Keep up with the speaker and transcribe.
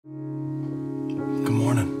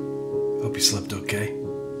slept okay.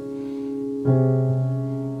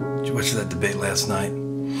 Did you watch that debate last night?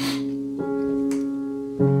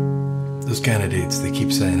 Those candidates, they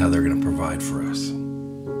keep saying how they're going to provide for us.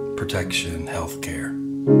 Protection, health care,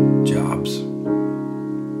 jobs.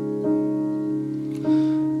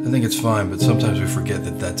 I think it's fine, but sometimes we forget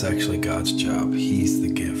that that's actually God's job. He's the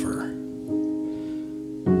giver.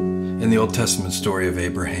 In the Old Testament story of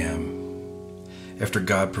Abraham, after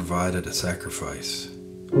God provided a sacrifice,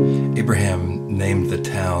 Abraham named the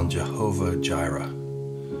town Jehovah Jireh,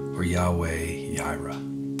 or Yahweh Yireh,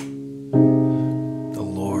 the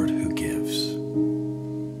Lord who gives.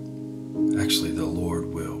 Actually, the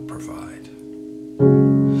Lord will provide.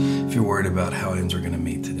 If you're worried about how ends are going to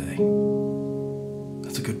meet today,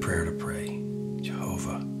 that's a good prayer to pray.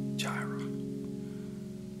 Jehovah Jireh.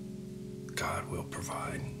 God will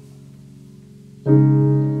provide.